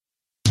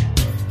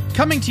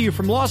Coming to you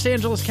from Los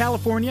Angeles,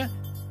 California,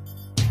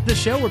 the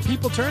show where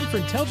people turn for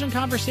intelligent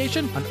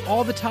conversation on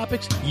all the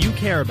topics you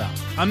care about.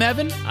 I'm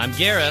Evan. I'm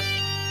Gareth.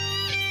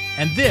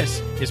 And this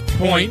is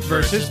Point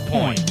versus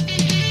Point.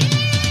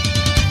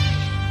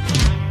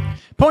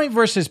 Point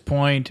versus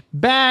Point.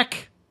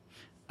 Back.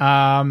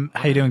 How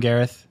you doing,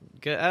 Gareth?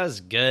 Good. That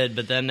was good,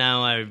 but then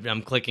now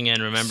I'm clicking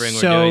in, remembering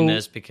So- we're doing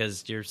this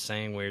because you're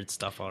saying weird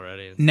stuff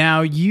already. It's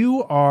Now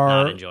you are.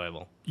 not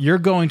enjoyable. You're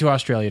going to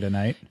Australia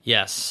tonight.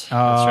 Yes, that's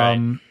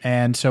right.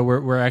 And so we're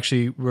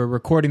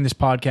recording this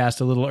podcast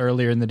a little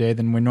earlier in the day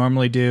than we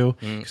normally do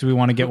because we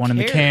want to get one in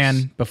the cares?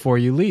 can before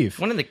you leave.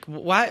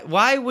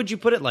 Why would you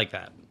put it like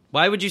that?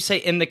 Why would you say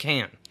in the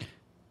can?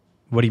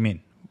 What do you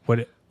mean?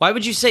 Why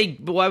would you say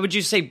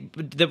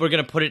that we're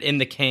going to put it in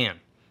the can?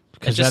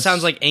 It just that's-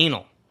 sounds like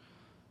anal.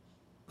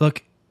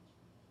 Look,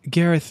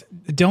 Gareth,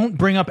 don't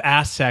bring up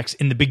ass sex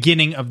in the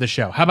beginning of the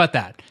show. How about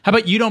that? How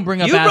about you don't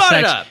bring up You ass brought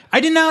sex? it up. I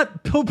did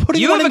not put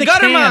You one have in a the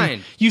gutter can.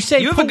 mind. You say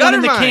You have put a gutter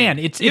one in the mind. can.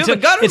 It's You have a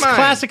gutter it's mind.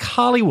 classic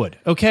Hollywood,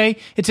 okay?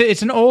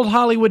 It's an old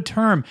Hollywood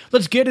term.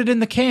 Let's get it in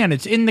the can.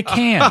 It's in the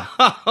can.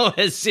 Oh,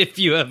 as if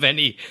you have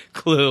any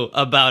clue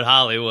about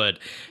Hollywood.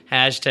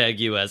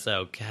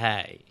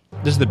 #USOK.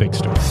 This is the big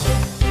story.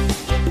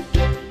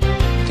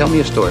 Tell me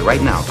a story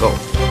right now. Go.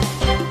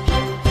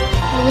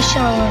 I wish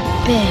I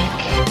were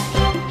big.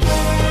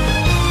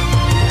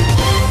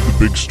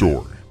 Big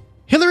story.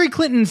 Hillary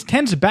Clinton's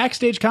tense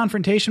backstage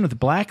confrontation with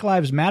Black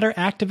Lives Matter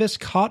activists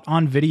caught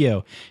on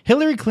video.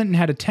 Hillary Clinton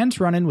had a tense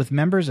run-in with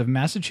members of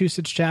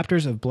Massachusetts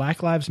chapters of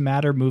Black Lives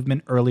Matter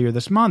movement earlier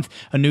this month,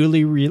 a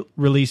newly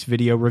released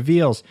video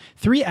reveals.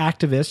 3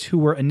 activists who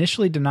were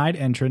initially denied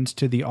entrance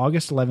to the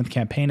August 11th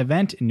campaign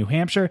event in New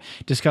Hampshire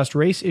discussed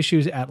race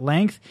issues at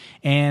length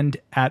and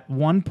at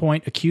one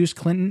point accused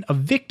Clinton of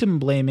victim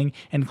blaming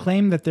and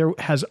claimed that there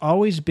has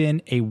always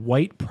been a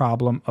white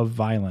problem of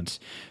violence.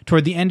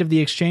 Toward the end of the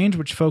exchange,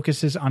 which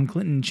focuses on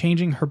Clinton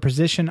changing her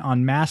position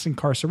on mass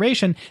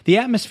incarceration, the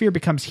atmosphere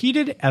becomes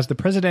heated as the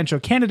presidential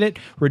candidate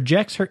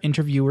rejects her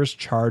interviewer's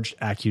charged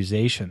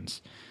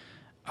accusations.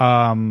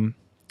 And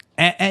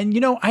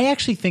you know, I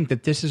actually think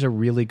that this is a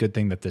really good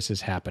thing that this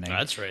is happening.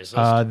 That's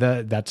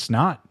racist. That's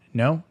not.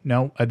 No,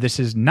 this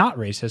is not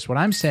racist. What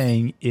I'm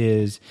saying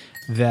is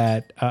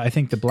that I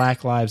think the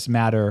Black Lives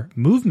Matter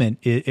movement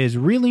is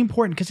really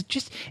important because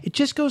it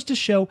just goes to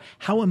show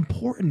how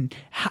important,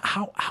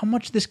 how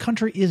much this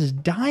country is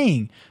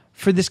dying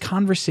for this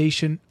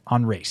conversation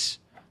on race.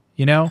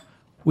 You know,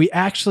 we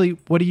actually.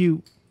 What are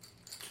you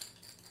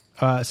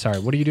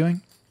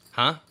doing?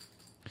 Huh?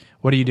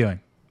 What are you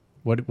doing?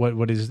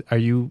 What is? Are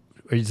you?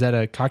 Is that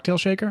a cocktail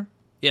shaker?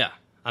 Yeah,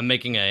 I'm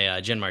making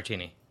a gin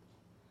martini.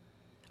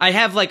 I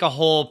have like a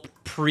whole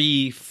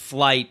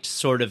pre-flight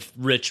sort of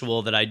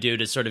ritual that I do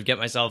to sort of get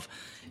myself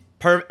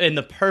in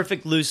the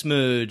perfect loose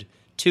mood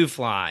to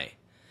fly.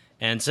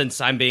 And since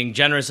I'm being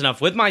generous enough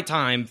with my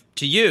time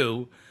to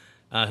you,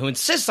 who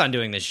insists on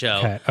doing this show,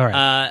 Okay, all right.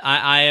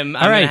 I'm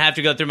All going right. to have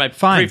to go through my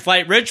Fine.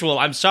 pre-flight ritual.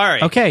 I'm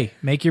sorry. Okay,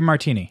 make your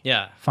martini.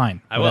 Yeah.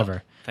 Fine. I Whatever.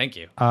 will. Thank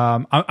you.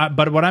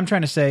 But what I'm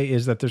trying to say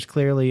is that there's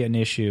clearly an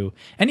issue,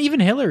 and even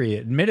Hillary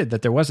admitted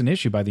that there was an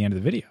issue by the end of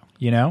the video.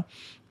 You know,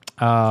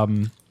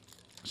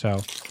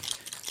 so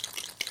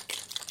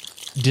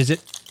does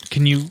it?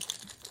 Can you?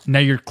 Now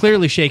you're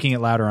clearly shaking it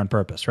louder on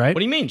purpose, right? What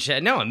do you mean?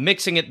 No, I'm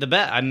mixing it the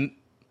best.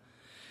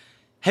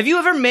 Have you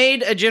ever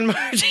made a gin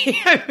martini?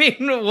 I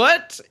mean,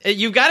 what?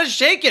 You got to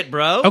shake it,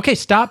 bro. Okay,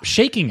 stop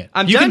shaking it.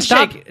 I'm You done can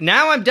stop. shaking.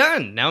 Now I'm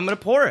done. Now I'm going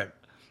to pour it.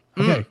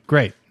 Okay,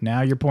 great.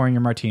 Now you're pouring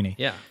your martini.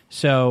 Yeah.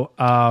 So,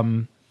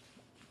 Pockets,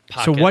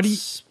 So what do you-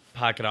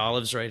 Pocket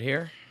olives right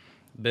here.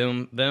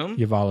 Boom, boom.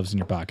 you have olives in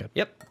your pocket.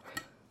 Yep.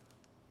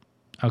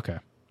 Okay.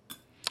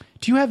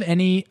 Do you have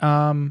any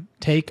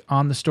take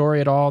on the story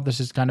at all? This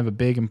is kind of a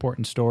big,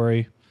 important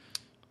story.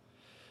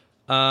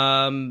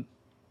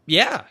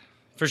 Yeah,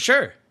 for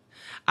sure.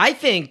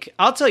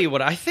 I'll tell you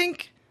what I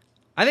think.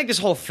 I think this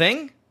whole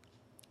thing,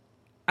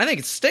 I think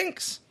it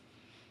stinks.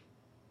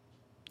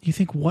 You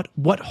think what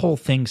whole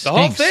thing stinks? The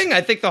whole thing,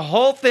 I think the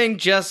whole thing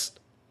just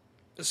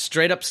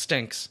straight up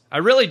stinks. I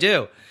really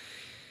do.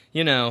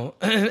 You know,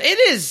 it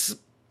is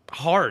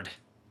hard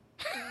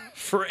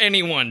for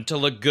anyone to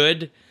look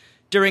good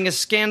during a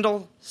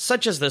scandal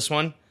such as this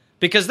one,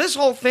 because this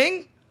whole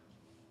thing,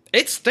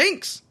 it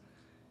stinks.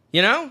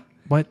 You know?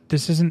 What?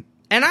 This isn't...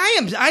 And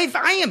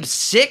I am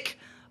sick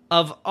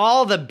of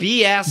all the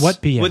BS.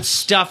 What BS? With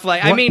stuff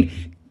like, What?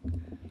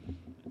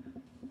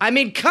 I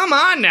mean, come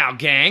on now,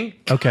 gang.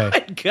 Okay.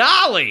 Good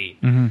golly.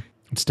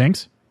 It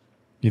stinks?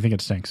 You think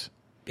it stinks?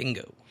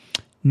 Bingo.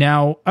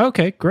 Now,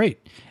 okay, great.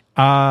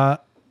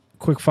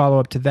 Quick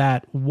follow-up to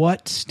that.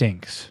 What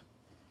stinks?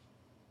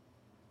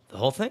 The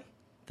whole thing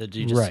that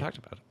you just talked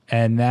about.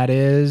 And that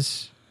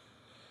is...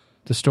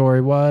 The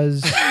story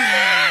was...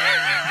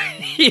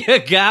 You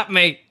got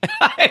me.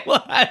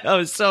 I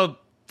was so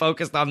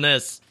focused on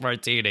this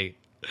martini.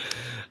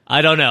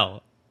 I don't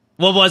know.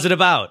 What was it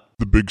about?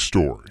 The big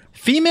story.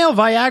 Female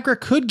Viagra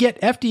could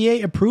get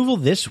FDA approval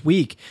this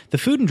week. The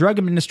Food and Drug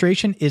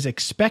Administration is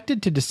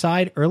expected to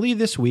decide early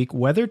this week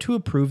whether to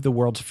approve the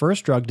world's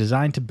first drug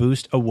designed to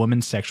boost a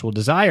woman's sexual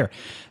desire.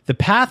 The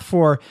path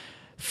for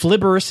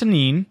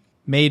flibucinine,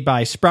 made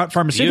by Sprout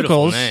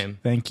Beautiful Pharmaceuticals, name.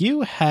 thank you,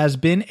 has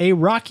been a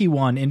rocky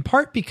one, in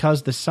part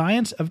because the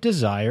science of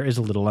desire is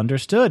little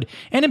understood,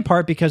 and in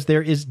part because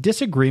there is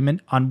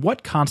disagreement on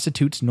what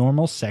constitutes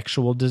normal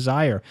sexual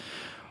desire.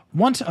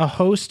 Once a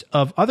host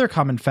of other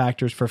common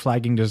factors for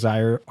flagging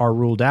desire are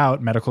ruled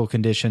out, medical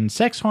conditions,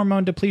 sex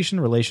hormone depletion,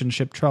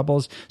 relationship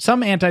troubles,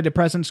 some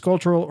antidepressants,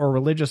 cultural or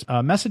religious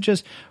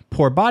messages,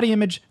 poor body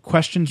image,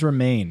 questions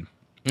remain.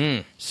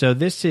 So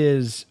this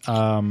is,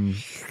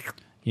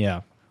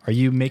 yeah. Are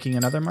you making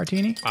another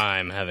martini?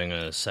 I'm having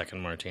a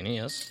second martini.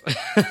 Yes,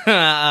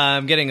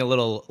 I'm getting a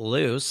little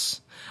loose.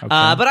 Okay.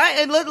 But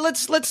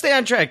let's stay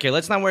on track here.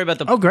 Let's not worry about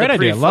the great the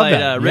idea. Love pre-flight,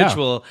 that. Yeah.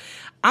 ritual.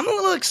 I'm a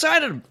little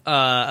excited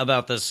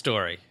about this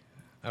story.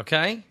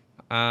 Okay,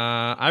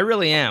 I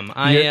really am.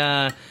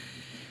 I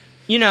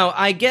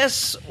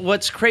guess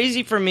what's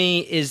crazy for me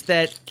is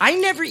that I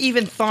never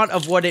even thought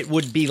of what it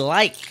would be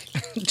like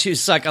to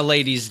suck a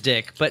lady's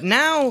dick, but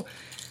now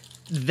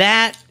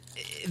that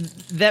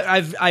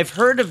I've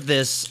heard of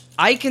this,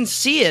 I can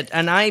see it,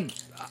 and I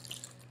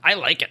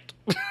like it.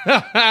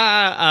 Now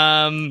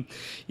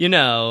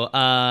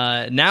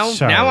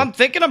I'm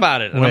thinking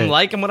about it, and I'm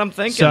liking what I'm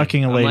thinking.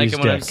 Sucking a I'm lady's liking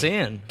what I'm dick.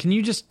 seeing. Can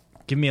you just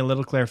give me a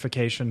little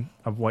clarification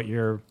of what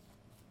you're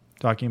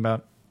talking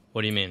about?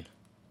 What do you mean?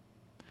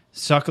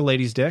 Suck a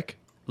lady's dick?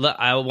 Look,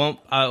 I won't.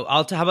 How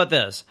about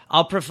this?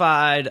 I'll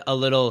provide a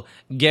little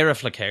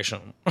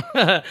garification.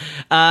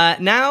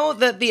 Now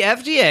that the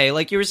FDA,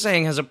 like you were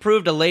saying, has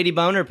approved a lady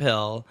boner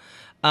pill,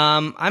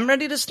 I'm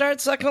ready to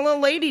start sucking a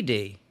little lady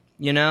D.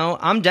 You know,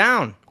 I'm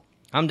down.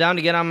 I'm down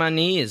to get on my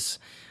knees.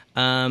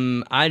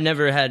 I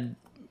never had.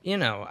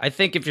 I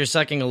think if you're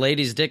sucking a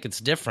lady's dick,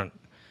 it's different.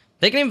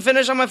 They can even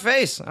finish on my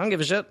face. I don't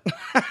give a shit.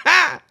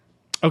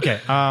 Okay.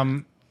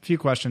 Few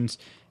questions.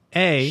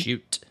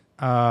 Shoot.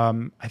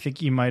 I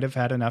think you might have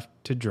had enough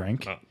to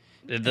drink.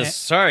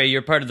 Sorry,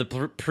 you're part of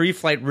the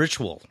pre-flight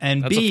ritual.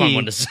 And that's B, a fun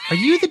one to say. are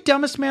you the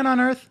dumbest man on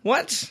earth?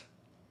 What?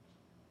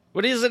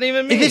 What does it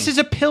even mean? This is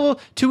a pill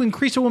to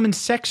increase a woman's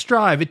sex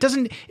drive. It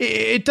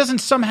doesn't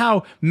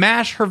somehow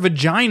mash her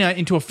vagina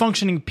into a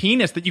functioning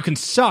penis that you can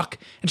suck,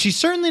 and she's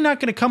certainly not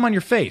going to come on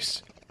your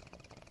face.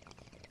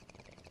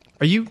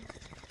 Are you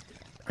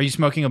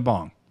smoking a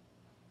bong?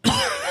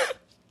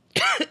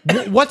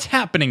 What's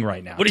happening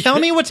right now? Tell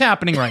me what's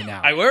happening right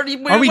now. Are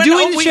we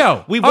doing the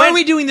show? Are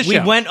we doing the show? We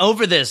went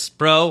over this,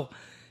 bro.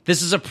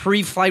 This is a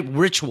pre-flight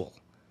ritual.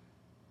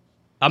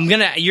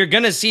 You're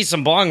gonna see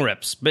some bong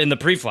rips in the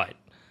pre-flight.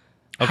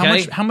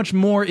 Okay? How much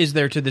more is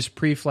there to this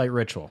pre-flight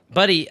ritual?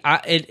 Buddy,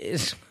 it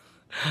is.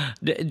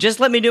 Just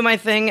let me do my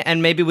thing,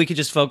 and maybe we could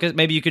just focus.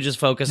 Maybe you could just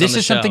focus on the show.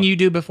 This is something you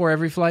do before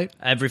every flight?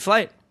 Every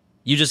flight.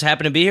 You just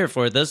happen to be here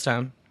for it this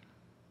time.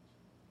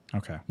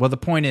 Okay. Well, the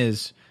point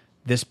is,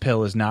 this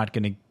pill is not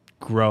going to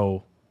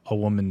grow a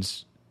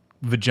woman's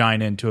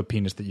vagina into a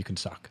penis that you can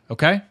suck.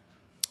 Okay?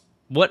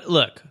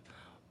 Look,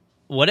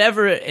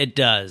 whatever it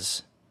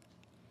does,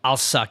 I'll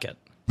suck it.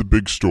 The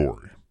big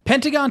story.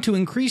 Pentagon to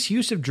increase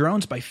use of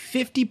drones by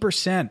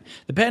 50%.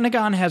 The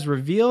Pentagon has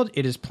revealed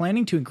it is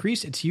planning to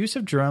increase its use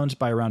of drones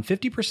by around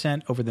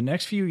 50% over the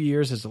next few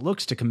years as it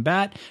looks to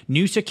combat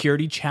new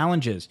security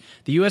challenges.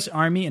 The U.S.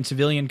 Army and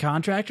civilian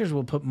contractors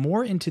will put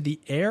more into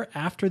the air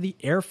after the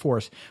Air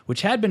Force,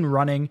 which had been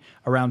running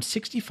around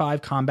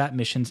 65 combat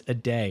missions a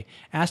day,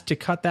 asked to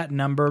cut that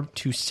number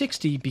to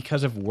 60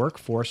 because of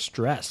workforce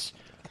stress.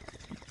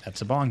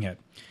 That's a bong hit.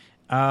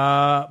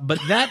 But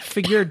that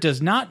figure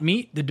does not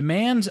meet the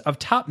demands of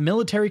top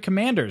military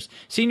commanders.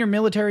 Senior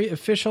military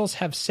officials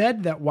have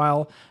said that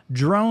while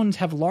drones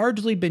have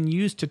largely been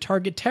used to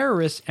target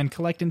terrorists and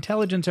collect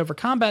intelligence over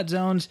combat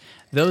zones,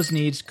 those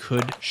needs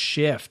could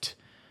shift.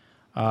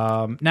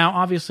 Now,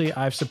 obviously,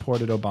 I've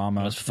supported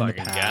Obama This in the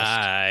fucking past,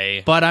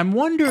 guy. but I'm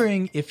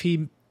wondering if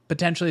he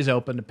potentially is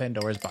open to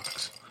Pandora's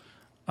box.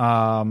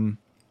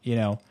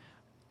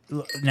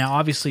 Now,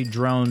 obviously,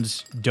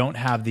 drones don't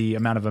have the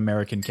amount of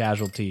American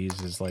casualties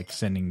as like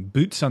sending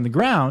boots on the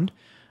ground,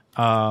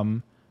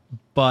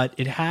 but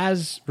it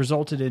has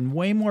resulted in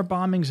way more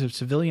bombings of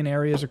civilian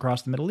areas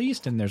across the Middle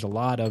East, and there's a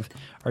lot of...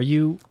 Are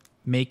you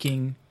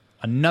making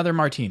another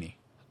martini?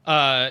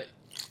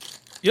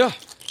 Yeah.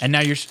 And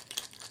now you're...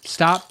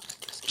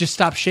 Just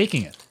stop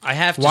shaking it. I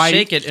have to Why-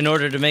 shake it in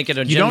order to make it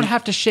a You don't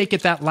have to shake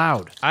it that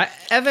loud.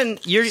 Evan,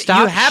 you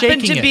Stop happen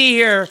shaking to it. be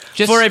here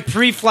Just- for a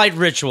pre-flight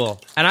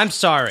ritual, and I'm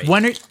sorry.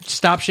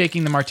 Stop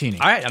shaking the martini.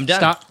 All right, I'm done.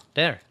 Stop.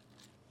 There.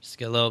 Just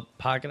get a little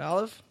pocket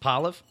olive.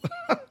 Is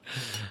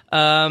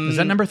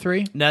that number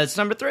 3? No, it's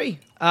number 3.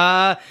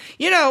 Now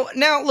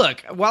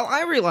look, while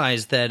I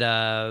realize that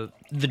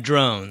the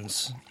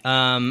drones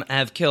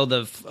have killed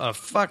a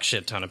fuck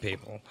shit ton of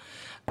people,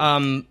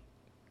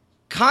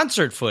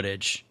 concert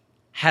footage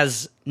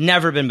has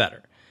never been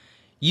better.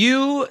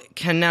 You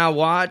can now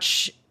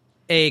watch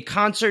a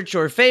concert,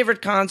 your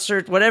favorite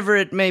concert, whatever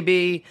it may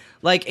be,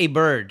 like a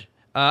bird.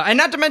 And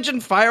not to mention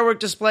firework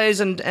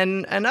displays and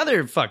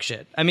other fuck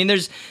shit. I mean,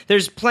 there's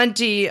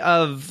plenty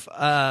of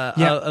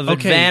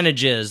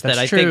advantages that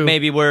I think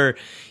maybe we're,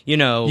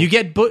 you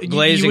get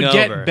glazing you would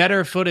over. get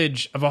better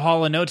footage of a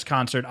Hall & Oates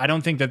concert. I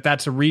don't think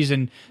that's a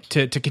reason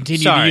to continue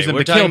to Sorry, use them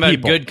we're to talking kill about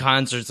people. good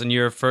concerts, and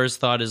your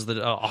first thought is that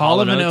Hall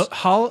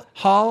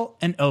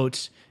 &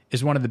 Oates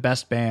is one of the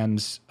best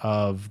bands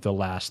of the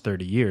last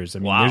 30 years. I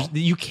mean, Wow.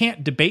 you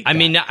can't debate that. I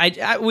mean,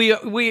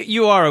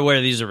 you are aware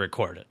these are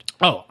recorded.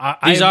 Oh,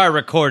 These are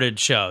recorded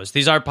shows.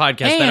 These are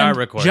podcasts that are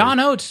recorded.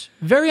 John Oates,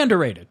 very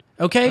underrated.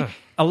 Okay,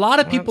 a lot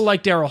of people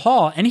like Daryl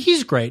Hall, and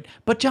he's great.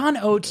 But John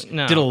Oates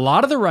did a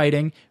lot of the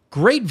writing.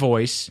 Great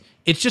voice.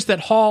 It's just that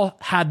Hall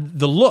had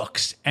the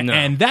looks,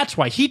 and that's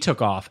why he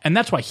took off, and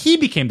that's why he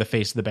became the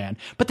face of the band.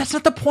 But that's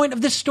not the point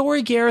of this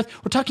story, Gareth.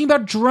 We're talking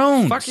about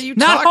drones, Fuck are you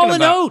not talking Hall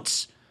about? &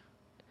 Oates.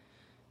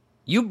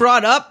 You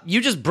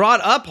just brought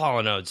up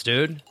Hall & Oates,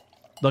 dude.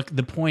 Look,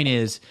 the point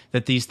is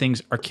that these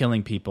things are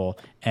killing people,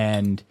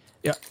 and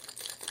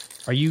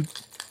are you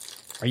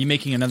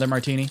making another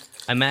martini?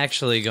 I'm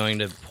actually going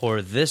to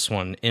pour this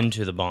one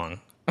into the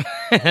bong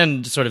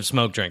and sort of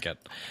smoke drink it.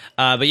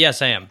 But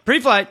yes, I am.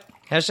 Pre-flight.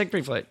 Hashtag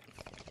pre-flight.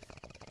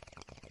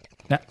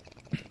 And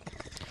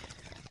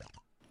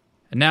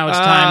now it's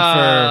time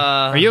for...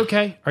 Are you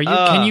okay?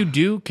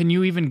 Can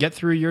you even get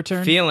through your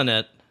turn? Feeling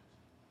it.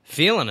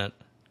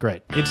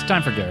 Great. It's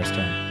time for Gareth's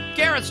turn.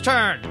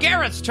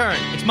 Gareth's turn.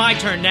 It's my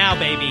turn now,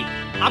 baby.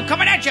 I'm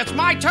coming at you. It's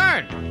my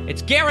turn.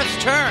 It's Gareth's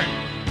turn.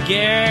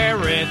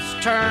 Gareth's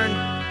turn.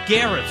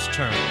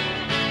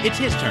 It's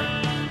his turn.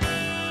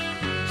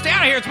 Stay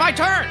out of here. It's my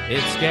turn.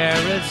 It's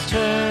Gareth's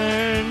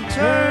turn.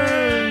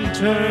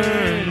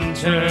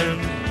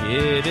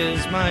 It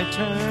is my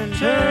turn.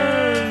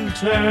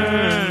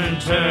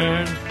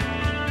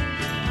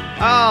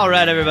 All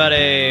right,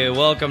 everybody.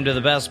 Welcome to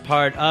the best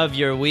part of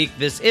your week.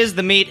 This is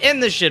the meat in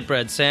the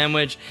shitbread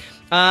sandwich.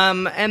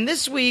 And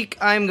this week,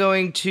 I'm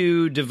going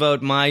to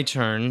devote my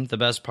turn, the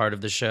best part of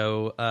the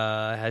show,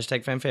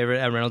 hashtag fan favorite,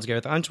 at Reynolds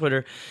Gareth on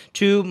Twitter,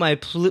 to my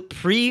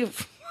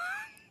pre-flight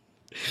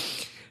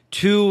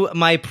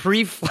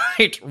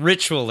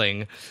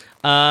ritualing.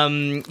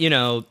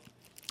 It's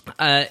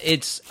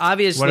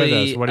obviously... What are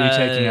those? What are you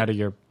taking out of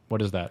your...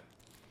 What is that?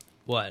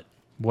 What?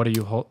 What are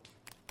you hold?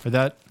 For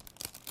that?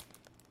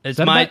 This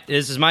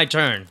is my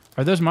turn.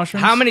 Are those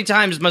mushrooms? How many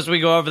times must we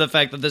go over the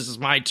fact that this is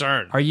my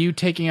turn? Are you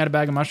taking out a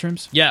bag of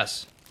mushrooms?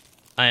 Yes,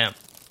 I am.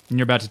 And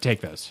you're about to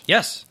take those?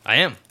 Yes, I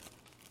am.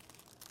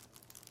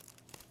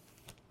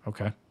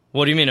 Okay.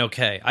 What do you mean,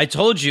 okay? I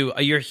told you,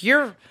 you're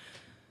here.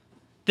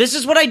 This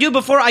is what I do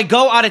before I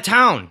go out of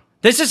town.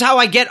 This is how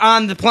I get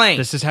on the plane.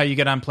 This is how you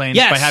get on planes?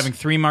 Yes. By having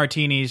 3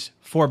 martinis,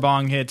 4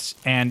 bong hits,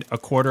 and a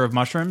quarter of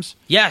mushrooms?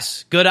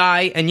 Yes, good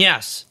eye, and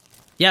yes.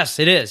 Yes,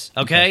 it is,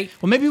 okay?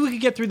 Well, maybe we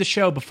could get through the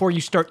show before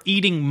you start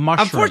eating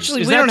mushrooms.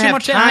 Unfortunately, Is we that don't too have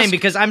much to time ask?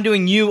 because I'm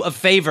doing you a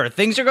favor.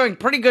 Things are going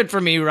pretty good for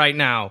me right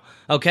now,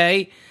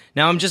 okay?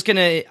 Now I'm just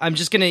gonna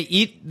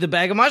eat the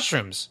bag of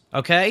mushrooms,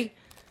 okay?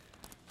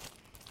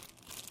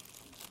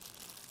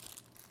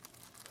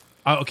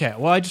 Oh, okay.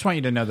 Well, I just want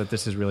you to know that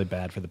this is really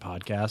bad for the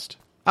podcast.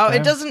 Oh, Okay?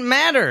 it doesn't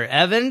matter,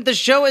 Evan. The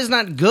show is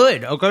not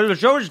good, okay? The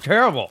show is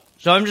terrible.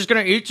 So I'm just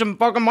gonna eat some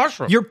fucking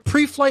mushrooms. Your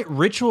pre-flight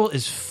ritual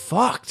is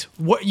fucked.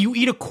 What you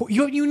eat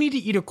you need to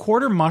eat a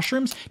quarter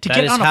mushrooms to That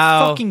get is on a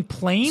fucking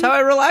plane? That's how I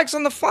relax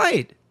on the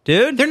flight,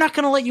 dude. They're not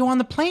going to let you on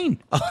the plane.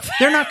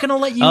 They're not going to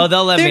let you. Oh,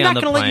 they'll let me on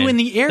the They're not going to let you plane. in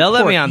the airport. They'll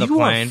let me on the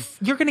You are plane.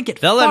 You're going to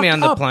get. They'll let me fucked on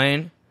the up.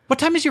 plane. What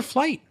time is your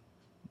flight?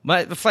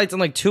 The flight's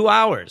in like 2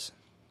 hours.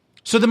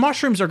 So the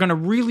mushrooms are going to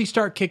really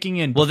start kicking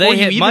in. Well, before they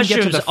you hit even get to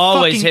mushrooms. the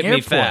Always fucking hit me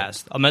airport.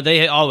 fast.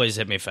 They always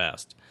hit me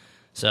fast.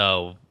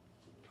 So,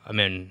 I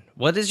mean,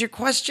 what is your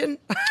question?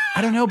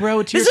 I don't know, bro.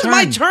 It's your This is turn.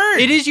 my turn.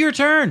 It is your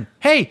turn.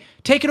 Hey,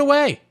 take it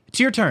away. It's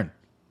your turn.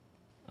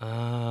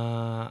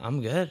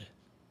 I'm good.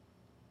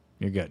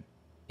 You're good.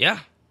 Yeah,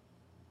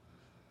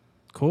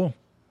 Cool.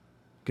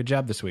 Good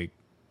job this week.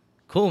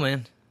 cool,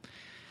 man.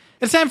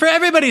 It's time for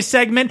everybody's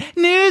segment,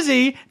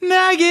 Newsy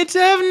Nuggets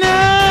of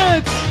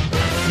Nuts.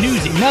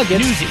 Newsy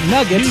Nuggets. Newsy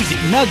Nuggets. Newsy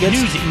Nuggets.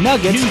 Newsy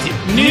Nuggets.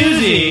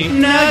 Newsy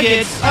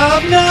Nuggets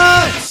of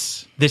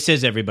Nuts. This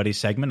is everybody's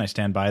segment. I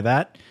stand by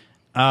that.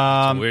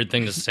 Weird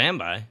thing to stand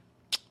by.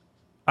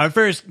 Our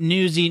first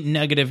newsy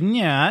nugget of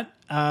nut.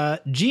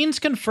 Genes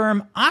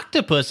confirm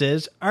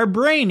octopuses are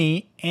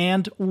brainy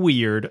and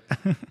weird.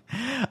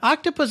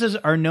 Octopuses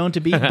are known to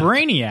be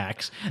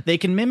brainiacs. They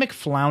can mimic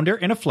flounder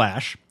in a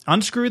flash,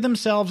 unscrew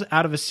themselves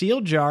out of a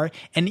sealed jar,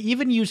 and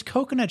even use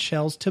coconut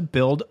shells to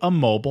build a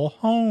mobile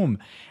home.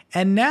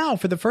 And now,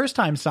 for the first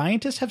time,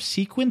 scientists have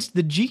sequenced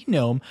the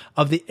genome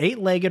of the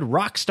 8-legged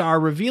rock star,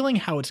 revealing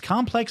how its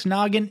complex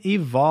noggin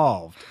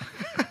evolved.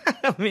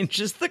 I mean,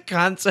 just the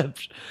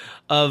concept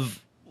of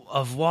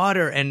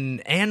water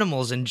and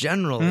animals in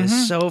general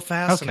is so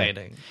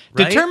fascinating.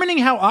 Right? Determining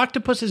how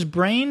octopus's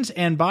brains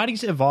and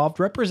bodies evolved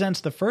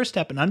represents the first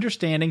step in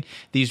understanding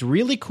these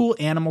really cool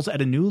animals at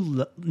a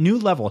new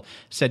level,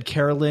 said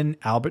Carolyn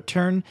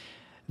Albertern,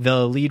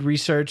 the lead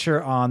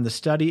researcher on the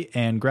study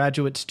and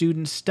graduate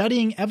students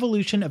studying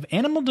evolution of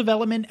animal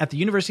development at the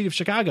University of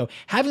Chicago.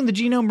 Having the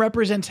genome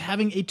represents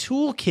having a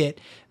toolkit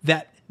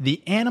that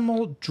the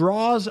animal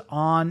draws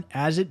on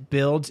as it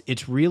builds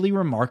its really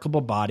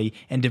remarkable body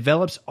and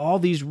develops all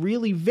these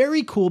really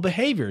very cool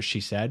behaviors, she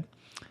said.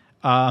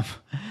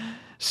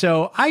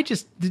 So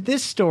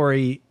this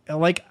story,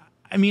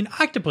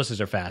 octopuses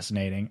are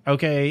fascinating.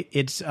 Okay.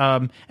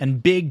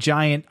 And big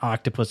giant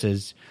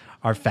octopuses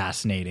are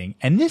fascinating.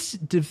 And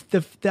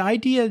the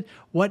idea,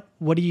 why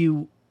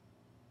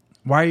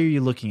are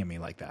you looking at me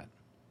like that?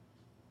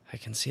 I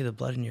can see the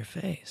blood in your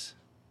face.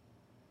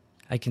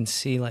 I can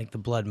see like the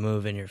blood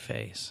move in your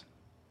face.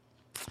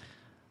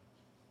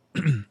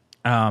 Do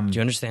you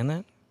understand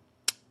that?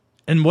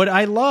 And what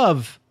I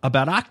love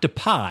about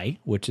octopi,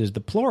 which is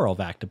the plural of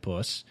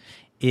octopus,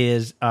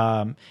 is,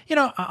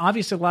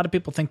 obviously a lot of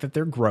people think that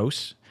they're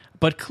gross,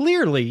 but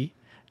clearly,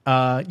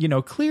 what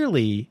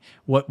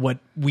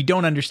we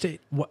don't understand,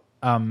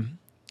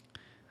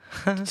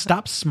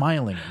 stop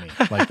smiling at me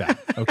like that.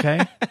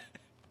 Okay.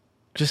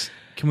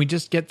 Can we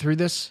just get through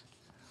this?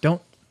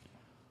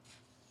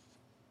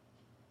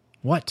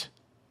 What?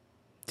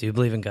 Do you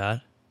believe in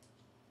God?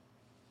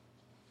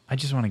 I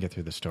just want to get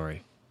through the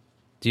story.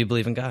 Do you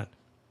believe in God?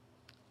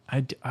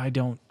 I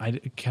don't. I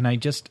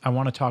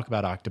want to talk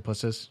about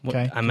octopuses.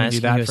 Okay. I'm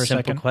asking you a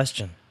simple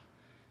question.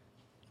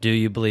 Do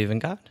you believe in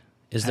God?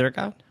 Is there a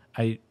God?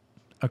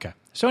 Okay.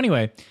 So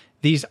anyway,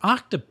 these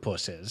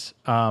octopuses,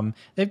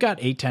 they've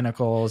got 8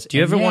 tentacles. Do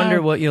you ever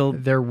wonder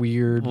they're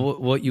weird.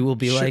 What you will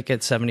be like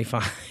at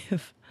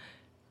 75?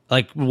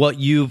 Like what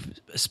you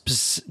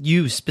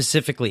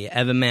specifically,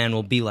 Evan Man,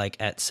 will be like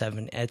at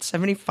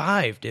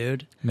 75,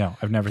 dude. No,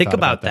 I've never think thought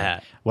about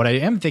that. What I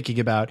am thinking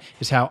about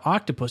is how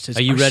octopuses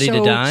are ready so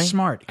to die?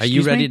 Smart. Are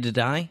you ready to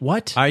die?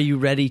 What? Are you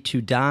ready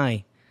to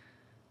die?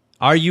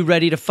 Are you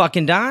ready to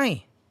fucking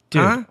die?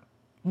 Dude. Huh?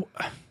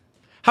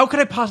 How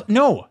could I possibly?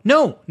 No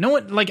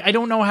one, like, I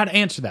don't know how to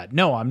answer that.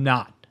 No, I'm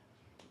not.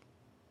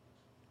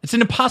 It's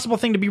an impossible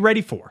thing to be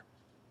ready for.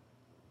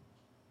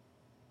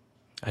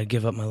 I'd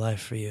give up my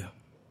life for you.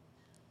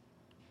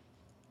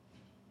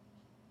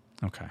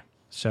 Okay.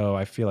 So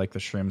I feel like the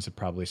shrooms have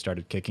probably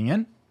started kicking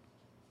in.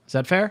 Is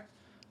that fair?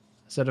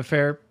 Is that a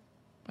fair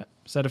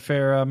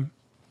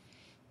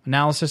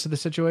analysis of the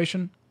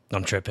situation?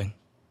 I'm tripping.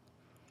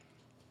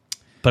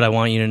 But I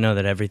want you to know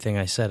that everything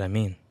I said, I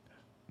mean.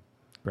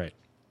 Great.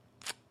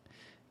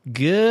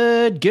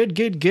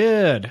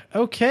 Good.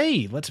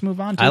 Okay, let's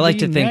move on to I like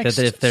the to think next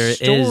that if there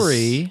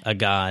story, is a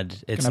God,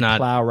 it's gonna not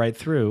plow right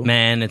through.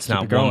 Man, it's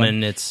not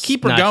woman, it's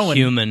keep her not going.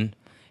 Human.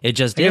 It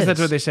just I is. guess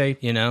that's what they say.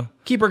 You know?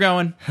 Keep her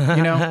going.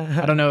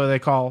 I don't know what they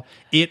call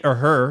it or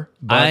her,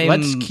 but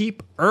let's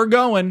keep her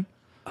going.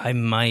 I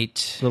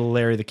might. Little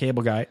Larry the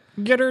Cable Guy.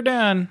 Get her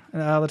done.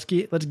 Let's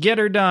get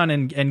her done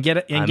and get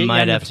it. And I get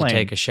might you have to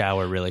take a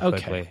shower really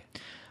quickly. Okay.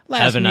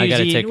 Last Evan, I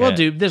gotta newsy. take We'll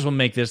do this. Will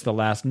make this the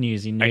last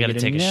newsy. I gotta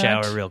take a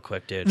shower real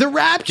quick, dude. The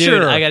Rapture.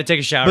 Dude, I gotta take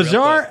a shower.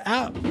 Bizarre real quick.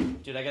 out.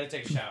 Dude, I gotta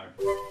take a shower.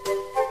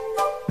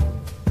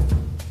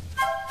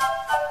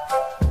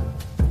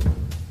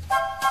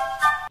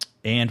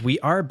 And we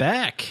are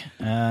back,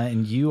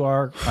 and you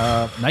are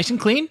nice and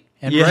clean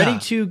and ready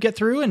to get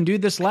through and do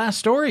this last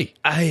story.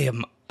 I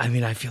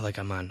feel like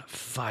I'm on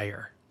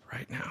fire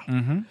right now.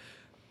 Mm-hmm.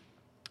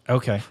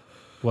 Okay.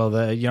 Well,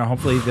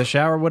 hopefully the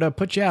shower would have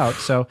put you out.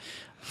 So,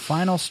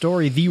 final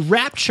story: The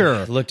Rapture.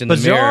 I looked in the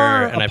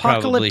mirror, and I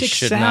probably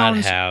should not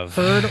have.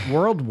 Heard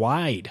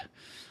worldwide.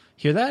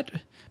 Hear that?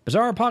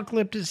 Bizarre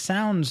apocalyptic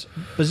sounds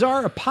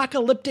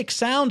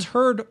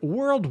heard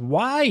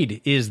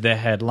worldwide is the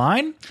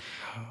headline.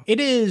 It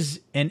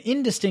is an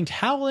indistinct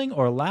howling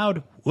or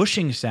loud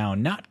whooshing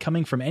sound, not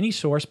coming from any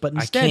source, but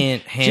instead I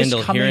can't handle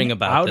just coming hearing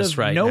about out this of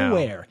right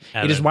nowhere.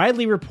 now. It is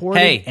widely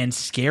reported and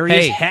scary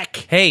as heck.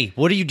 Hey,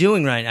 what are you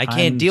doing right now? I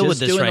can't deal with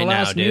this right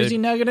now, dude. Newsy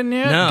nugget in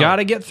there. No.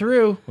 Gotta get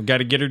through. We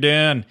gotta get her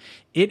done.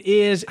 It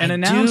is an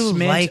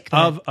announcement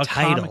of a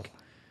title. comic.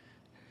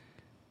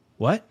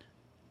 What?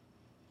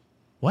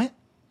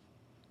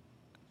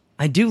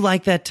 I do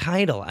like that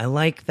title. I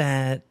like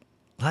that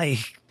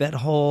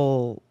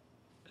whole...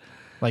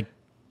 Like,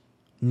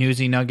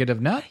 newsy nugget of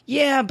nut?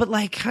 Yeah, but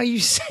like how you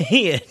say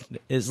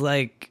it is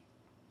like...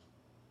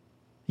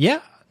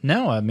 Yeah.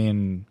 No, I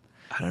mean...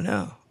 I don't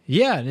know.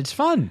 Yeah, it's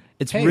fun.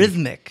 It's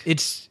rhythmic.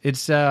 It's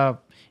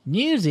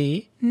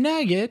newsy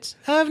nuggets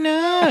of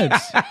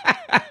nuts.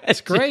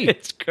 It's great.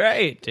 It's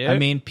great, dude. I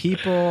mean,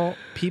 people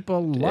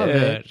love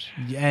it,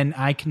 and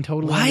I can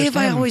totally. Why have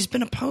I understand. always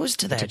been opposed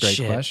to that? That's a great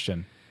shit?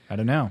 question. I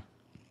don't know.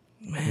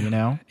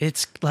 Man,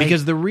 it's like,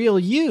 because the real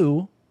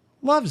you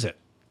loves it.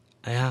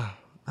 Yeah.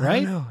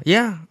 Right? I don't know.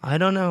 Yeah. I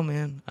don't know,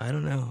 man. I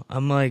don't know.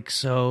 I'm like,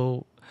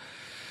 so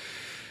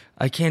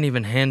I can't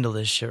even handle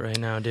this shit right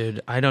now,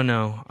 dude. I don't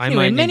know.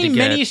 Anyway, might need to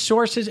get... many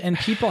sources and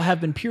people have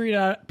been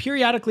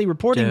periodically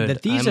reporting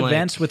that these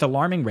events with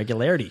alarming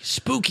regularity,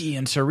 spooky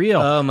and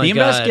surreal. Oh my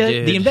God,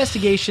 dude. The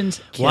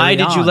investigations. Why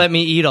did you on. let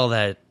me eat all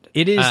that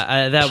It is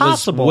that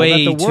possible was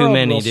way that the too world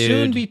many, will dude.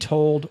 soon be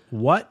told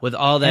what With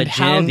all that and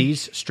how gin.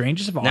 these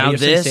strangest of Now audio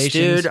this,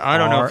 sensations dude, I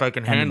don't know are if I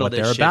can and handle what this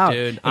they're shit, about.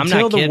 dude. I'm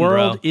Until not the kidding,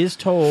 world bro. is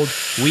told,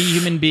 we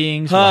human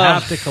beings will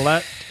have to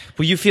collect.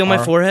 Will you feel my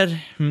forehead?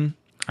 Will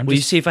you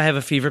just- see if I have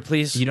a fever,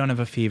 please? You don't have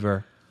a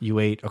fever. You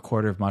ate a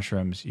quarter of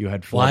mushrooms. You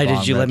had 4 Why did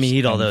bong you let me rips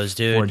eat all and those,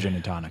 dude? 4 gin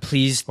and tonics.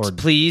 Please, Or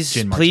please,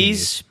 gin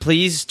please,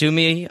 please do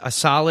me a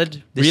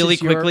solid, This really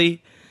is your-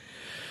 quickly.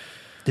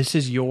 This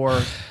is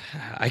your.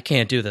 I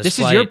can't do this. This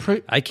flight. is your.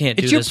 Pre- I can't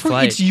do it's your this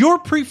flight. It's your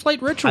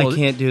pre-flight ritual. I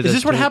can't do Is this,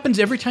 this what dude. happens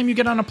every time you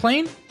get on a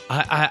plane?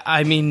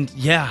 I mean,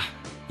 yeah.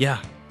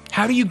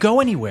 How do you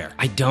go anywhere?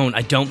 I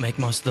don't make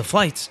most of the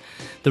flights.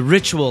 The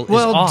ritual is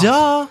Well, off.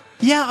 duh.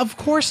 Yeah, of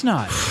course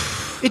not.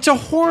 It's a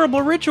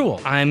horrible ritual.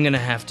 I'm gonna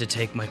have to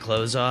take my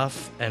clothes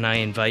off, and I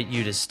invite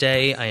you to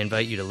stay. I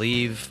invite you to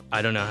leave.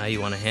 I don't know how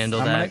you want to handle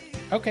that.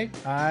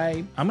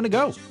 I'm gonna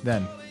go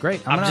then.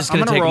 Great. I'm just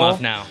gonna take roll. them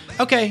off now.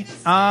 Okay.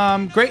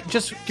 Great.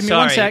 Just give me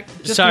one Sorry. sec.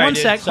 Just Sorry, one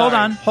dude. sec. Hold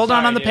Sorry. on. Hold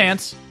on Sorry, the dude.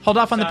 pants. Hold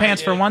off on the Sorry,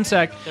 pants for dude. 1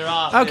 sec. They're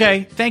off,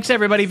 Okay. Thanks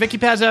everybody. Vicky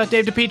Pezza,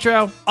 Dave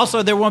DePietro.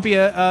 Also, there won't be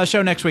a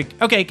show next week.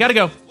 Okay. Gotta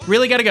go.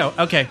 Really gotta go.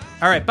 Okay.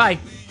 All right. Bye.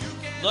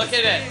 Look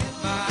at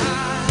it.